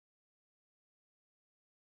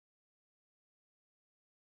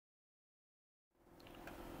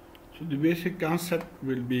So the basic concept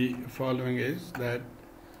will be following is that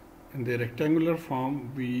in the rectangular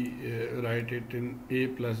form we write it in a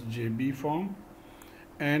plus jb form,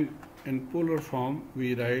 and in polar form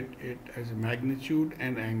we write it as magnitude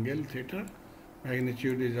and angle theta.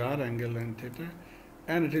 Magnitude is r, angle and theta,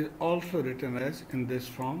 and it is also written as in this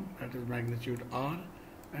form, that is magnitude r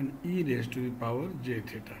and e raised to the power j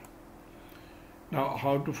theta. Now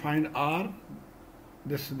how to find r?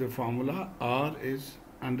 This is the formula. R is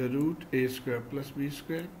under root a square plus b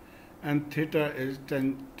square, and theta is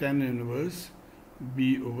tan inverse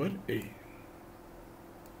b over a.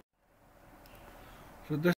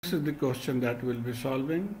 So this is the question that we'll be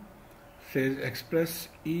solving. Says express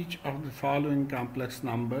each of the following complex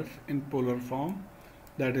numbers in polar form,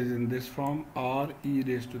 that is in this form, r e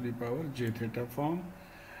raised to the power j theta form,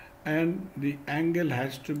 and the angle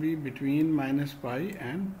has to be between minus pi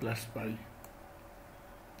and plus pi,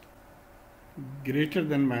 greater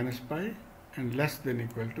than minus pi and less than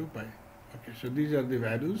equal to pi. Okay, so these are the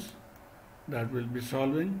values that we'll be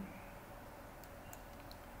solving.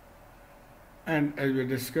 And as we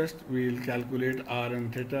discussed, we will calculate r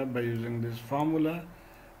and theta by using this formula,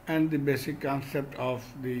 and the basic concept of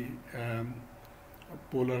the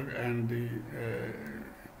polar and the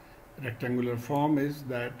rectangular form is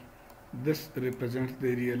that this represents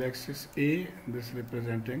the real axis A, this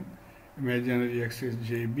representing imaginary axis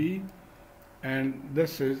JB, and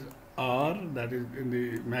this is r, that is in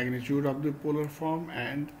the magnitude of the polar form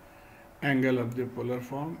and angle of the polar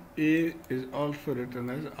form. A is also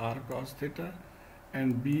written as r cos theta,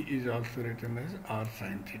 and B is also written as r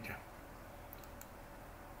sin theta.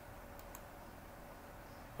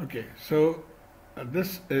 Okay, so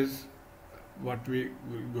this is what we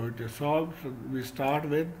will going to solve. So we start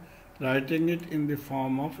with writing it in the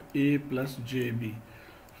form of a plus jb.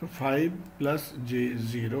 So 5 plus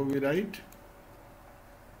j0 we write,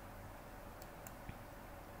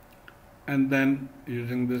 and then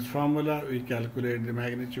using this formula we calculate the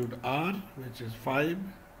magnitude r, which is 5,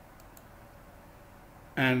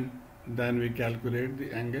 and then we calculate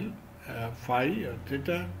the angle phi or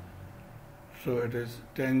theta. So it is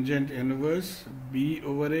tangent inverse b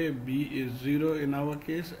over a. B is 0 in our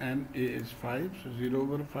case and a is 5, so 0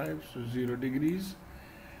 over 5, so 0 degrees,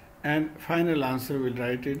 and final answer we'll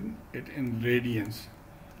write it in radians.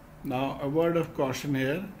 Now a word of caution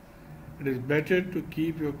here: it is better to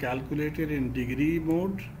keep your calculator in degree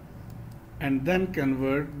mode and then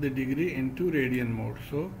convert the degree into radian mode.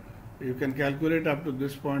 So you can calculate up to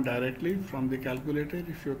this point directly from the calculator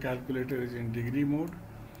if your calculator is in degree mode,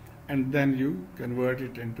 and then you convert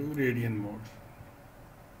it into radian mode.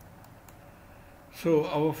 So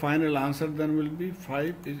our final answer then will be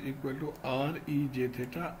 5 is equal to r e j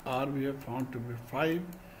theta. R we have found to be 5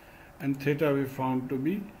 and theta we found to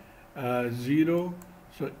be 0.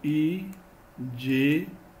 So E, J,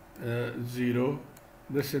 0,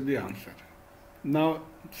 this is the answer. Now,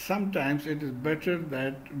 sometimes it is better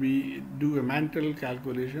that we do a mental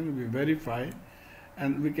calculation, we verify,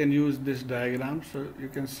 and we can use this diagram. So you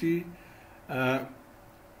can see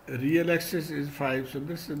real axis is 5, so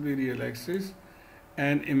this is the real axis,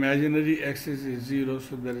 and imaginary axis is 0,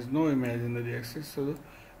 so there is no imaginary axis. So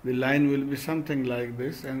the line will be something like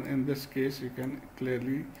this, and in this case you can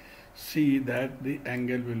clearly see that the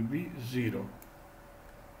angle will be 0.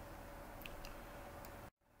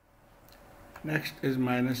 Next is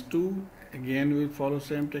minus 2. Again we follow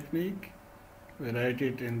same technique. We write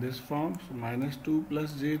it in this form. So minus 2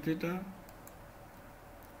 plus j theta.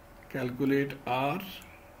 Calculate r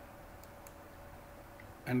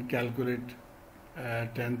and calculate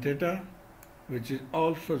tan theta, which is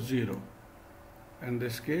also 0 in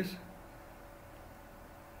this case.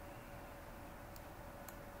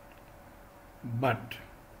 But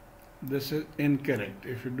this is incorrect.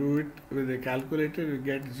 If you do it with a calculator, you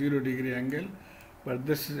get 0 degree angle, but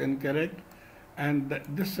this is incorrect, and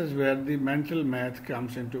this is where the mental math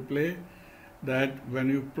comes into play, that when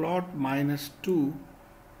you plot minus 2,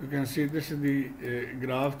 you can see this is the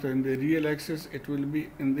graph. So in the real axis it will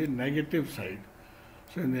be in the negative side.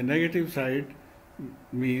 So in the negative side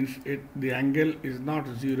means the angle is not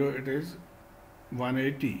 0, it is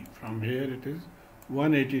 180. From here it is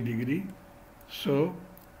 180 degree. So,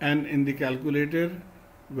 and in the calculator,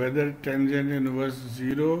 whether tangent inverse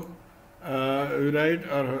 0 you write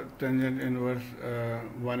or tangent inverse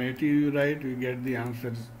 180 you write, you get the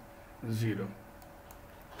answer 0.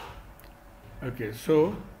 Okay,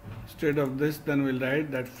 so instead of this, then we'll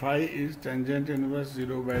write that phi is tangent inverse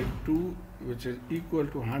 0 by 2, which is equal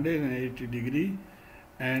to 180 degree,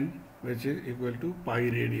 and which is equal to pi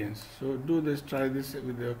radians. So do this, try this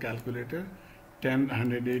with your calculator.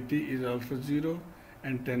 180 is also 0,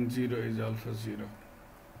 and tan 0 is also 0.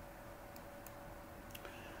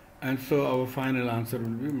 And so our final answer will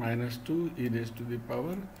be minus 2 e raised to the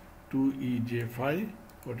power 2ej phi.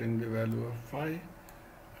 Putting the value of phi,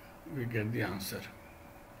 we get the answer.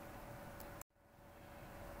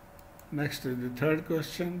 Next is the third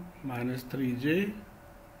question, minus 3j.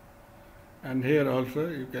 And here also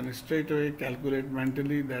you can straight away calculate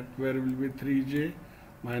mentally that where will be 3j,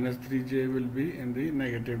 minus 3j will be in the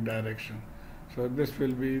negative direction. So this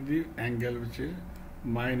will be the angle which is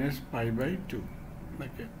minus pi by 2.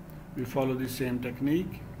 Okay. We follow the same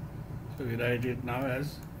technique. So we write it now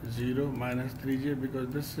as 0 minus 3j, because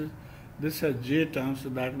this has j terms, so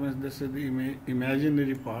that means this is the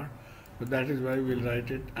imaginary part. So that is why we'll write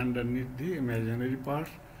it underneath the imaginary part,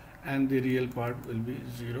 and the real part will be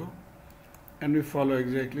 0. And we follow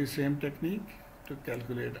exactly same technique to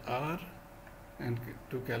calculate r and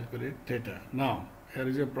to calculate theta. Now here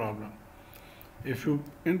is a problem. If you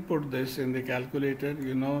input this in the calculator,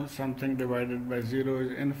 you know something divided by 0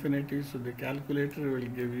 is infinity, so the calculator will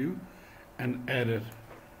give you an error.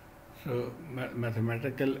 So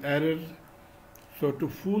mathematical error. So to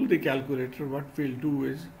fool the calculator, what we'll do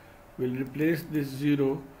is we'll replace this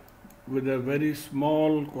 0 with a very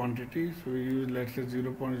small quantity. So we use, let's say,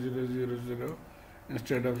 0.000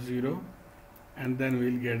 instead of 0, and then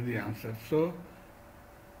we'll get the answer. So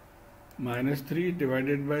minus 3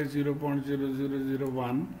 divided by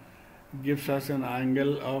 0.0001 gives us an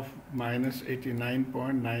angle of minus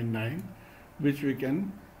 89.99, which we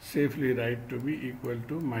can safely write to be equal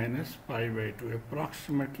to minus pi by 2,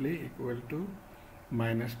 approximately equal to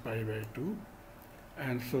minus pi by 2.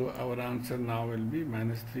 And so our answer now will be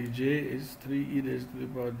minus 3j is 3 e raised to the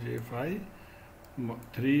power j phi,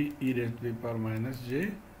 3 e raised to the power minus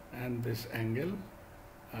j, and this angle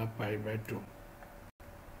pi by 2.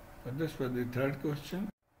 So this was the third question.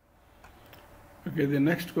 Okay, the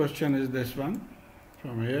next question is this one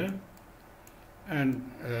from here, and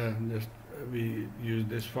just we use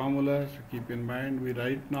this formula. So keep in mind, we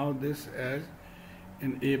write now this as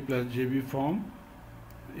in a plus jb form.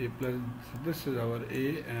 A plus, so this is our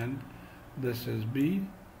a and this is b,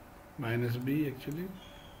 minus b actually.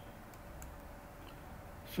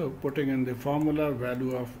 So putting in the formula,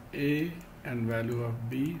 value of a and value of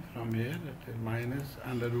b from here, that is minus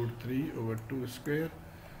under root 3 over 2 square,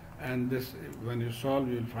 and this, when you solve,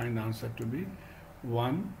 you will find answer to be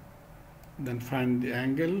 1. Then find the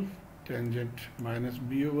angle, tangent minus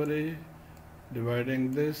b over a.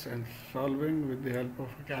 Dividing this and solving with the help of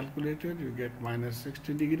a calculator, you get minus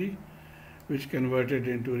 60 degree, which converted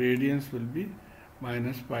into radians will be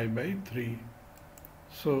minus pi by 3.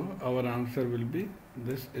 So our answer will be,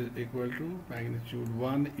 this is equal to magnitude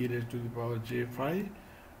 1 e raised to the power j phi,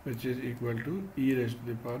 which is equal to e raised to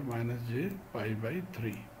the power minus j pi by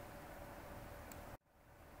 3.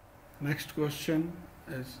 Next question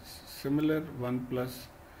is similar, 1 plus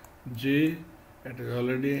j. It is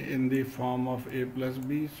already in the form of a plus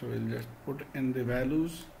b, so we'll just put in the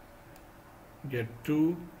values, get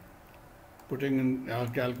 2. Putting in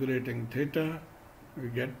calculating theta, we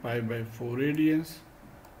get pi by 4 radians,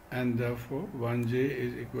 and therefore 1j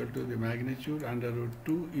is equal to the magnitude under root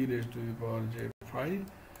 2 e raised to the power j phi,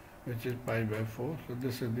 which is pi by 4. So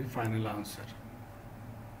this is the final answer.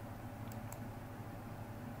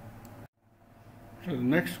 So the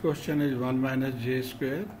next question is 1 minus j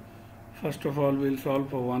square. First of all, we'll solve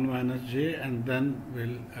for 1 minus j, and then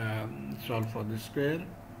we'll solve for the square.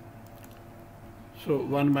 So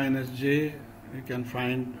 1 minus j, we can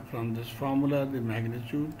find from this formula the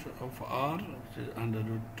magnitude of r, which is under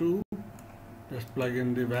root 2. Just plug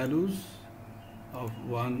in the values of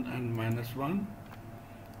 1 and minus 1.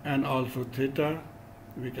 And also theta,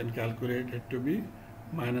 we can calculate it to be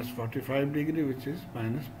minus 45 degree, which is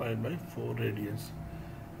minus pi by 4 radians.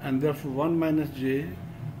 And therefore 1 minus j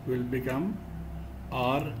will become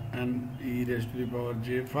r and e raised to the power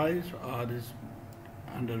j phi. So r is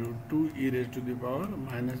under root 2 e raised to the power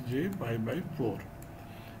minus j pi by 4.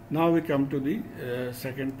 Now we come to the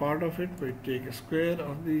second part of it. We take a square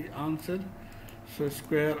of the answer. So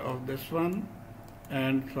square of this one,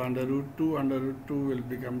 and so under root 2 will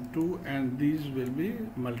become 2, and these will be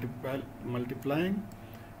multiplying.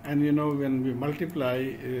 And you know, when we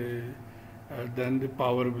multiply, then the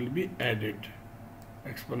power will be added.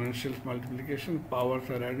 Exponential multiplication, powers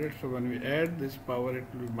are added. So when we add this power, it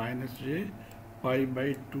will be minus j pi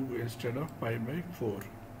by 2 instead of pi by 4.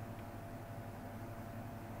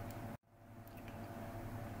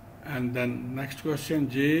 And then next question,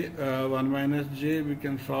 j, 1 minus j, we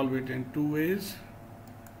can solve it in 2 ways.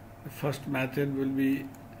 The first method will be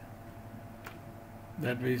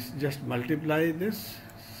that we just multiply this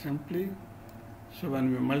simply. So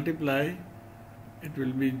when we multiply, it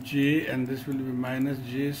will be j, and this will be minus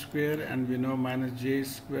j square, and we know minus j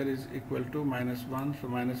square is equal to minus 1, so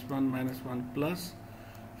minus 1 plus,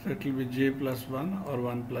 so it will be j plus 1 or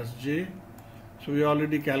 1 plus j. So we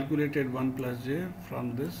already calculated 1 plus j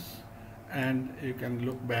from this, and you can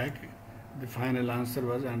look back, the final answer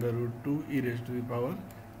was under root 2 e raised to the power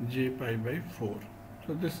j pi by 4.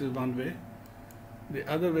 So this is one way. The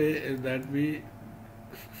other way is that we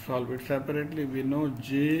solve it separately. We know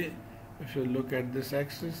j, if you look at this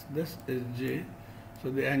axis, this is j, so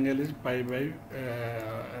the angle is pi by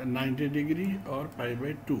 90 degree or pi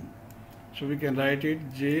by 2. So we can write it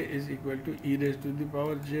j is equal to e raised to the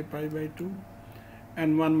power j pi by 2,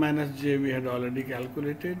 and 1 minus j we had already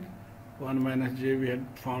calculated. 1 minus j we had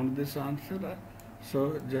found this answer,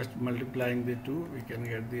 so just multiplying the two we can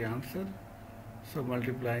get the answer. So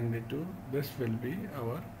multiplying the two, this will be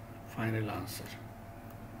our final answer.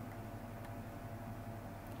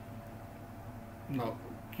 Now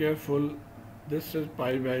careful, this is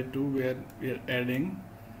pi by 2 where we are adding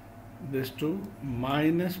this to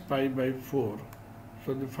minus pi by 4.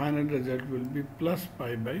 So the final result will be plus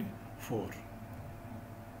pi by 4.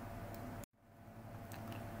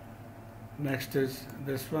 Next is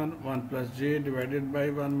this one, 1 plus j divided by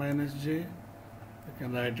 1 minus j. You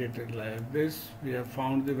can write it like this. We have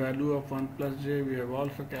found the value of 1 plus j. We have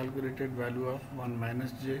also calculated value of 1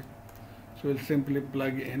 minus j. So we'll simply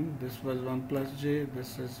plug in. This was 1 plus j.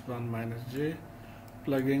 This is 1 minus j.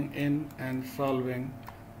 Plugging in and solving,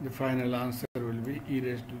 the final answer will be e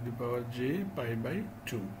raised to the power j pi by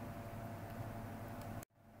 2.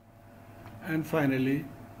 And finally,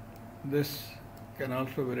 this can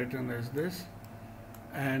also be written as this,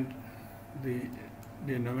 and the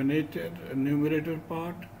numerator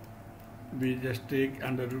part, we just take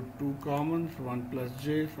under root 2 commons, 1 plus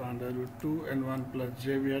j, so under root 2 and 1 plus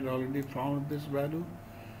j, we had already found this value.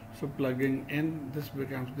 So plugging in, this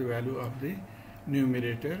becomes the value of the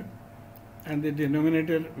numerator, and the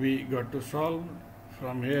denominator we got to solve.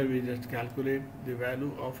 From here we just calculate the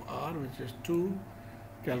value of r, which is 2,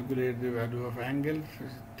 calculate the value of angle,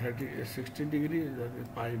 60 degrees, that is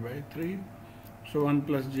pi by 3. So 1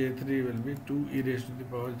 plus j3 will be 2 e raised to the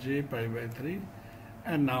power j pi by 3,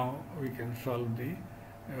 and now we can solve the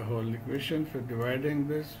whole equation. So dividing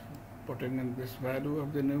this, putting in this value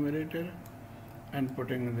of the numerator and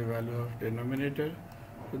putting in the value of denominator,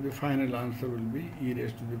 so the final answer will be e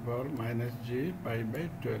raised to the power minus j pi by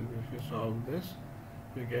 12. If you solve this,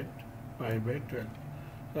 we get pi by 12.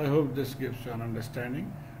 So I hope this gives you an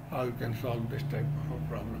understanding how you can solve this type of a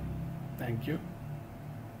problem. Thank you.